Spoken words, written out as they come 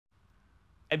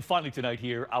And finally tonight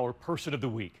here, our person of the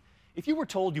week. If you were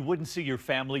told you wouldn't see your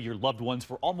family, your loved ones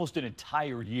for almost an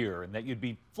entire year and that you'd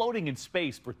be floating in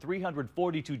space for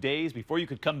 342 days before you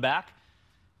could come back,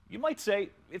 you might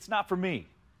say, it's not for me.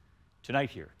 Tonight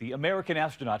here, the American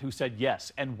astronaut who said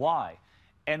yes and why,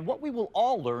 and what we will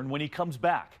all learn when he comes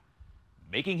back.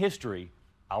 Making history,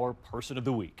 our person of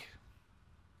the week.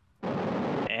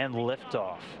 And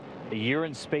liftoff. A year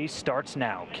in space starts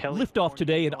now. Liftoff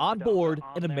today, and on board,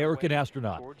 an American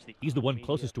astronaut. He's the one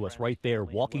closest to us right there,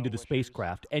 walking to the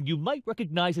spacecraft, and you might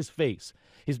recognize his face.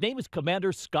 His name is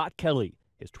Commander Scott Kelly.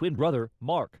 His twin brother,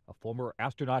 Mark, a former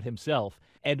astronaut himself,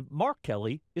 and Mark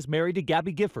Kelly is married to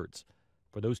Gabby Giffords.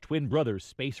 For those twin brothers,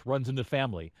 space runs in the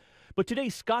family. But today,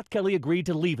 Scott Kelly agreed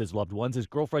to leave his loved ones, his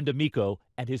girlfriend Amiko,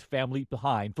 and his family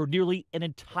behind for nearly an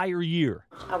entire year.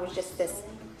 I was just this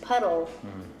puddle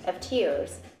of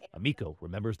tears. Amiko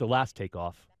remembers the last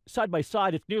takeoff. Side by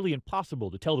side, it's nearly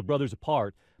impossible to tell the brothers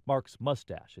apart. Mark's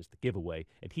mustache is the giveaway,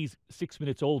 and he's 6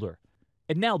 minutes older.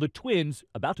 And now the twins,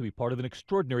 about to be part of an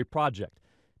extraordinary project.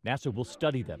 NASA will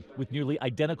study them with nearly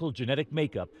identical genetic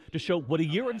makeup to show what a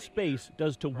year in space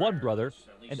does to one brother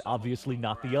and obviously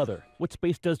not the other. What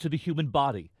space does to the human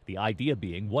body. The idea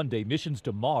being one day missions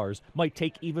to Mars might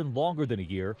take even longer than a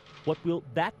year. What will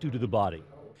that do to the body?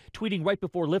 Tweeting right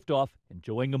before liftoff,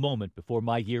 enjoying a moment before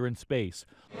my year in space.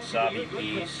 Wasabi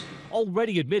peas.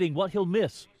 Already admitting what he'll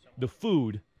miss. The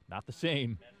food, not the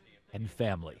same, and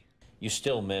family. You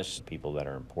still miss people that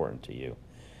are important to you.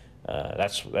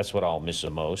 That's what I'll miss the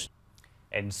most.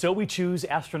 And so we choose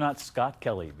astronaut Scott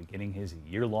Kelly, beginning his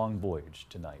year-long voyage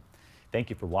tonight. Thank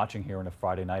you for watching here on a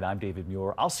Friday night. I'm David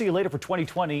Muir. I'll see you later for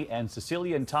 2020 and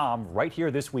Cecilia and Tom right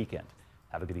here this weekend.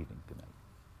 Have a good evening. Good night.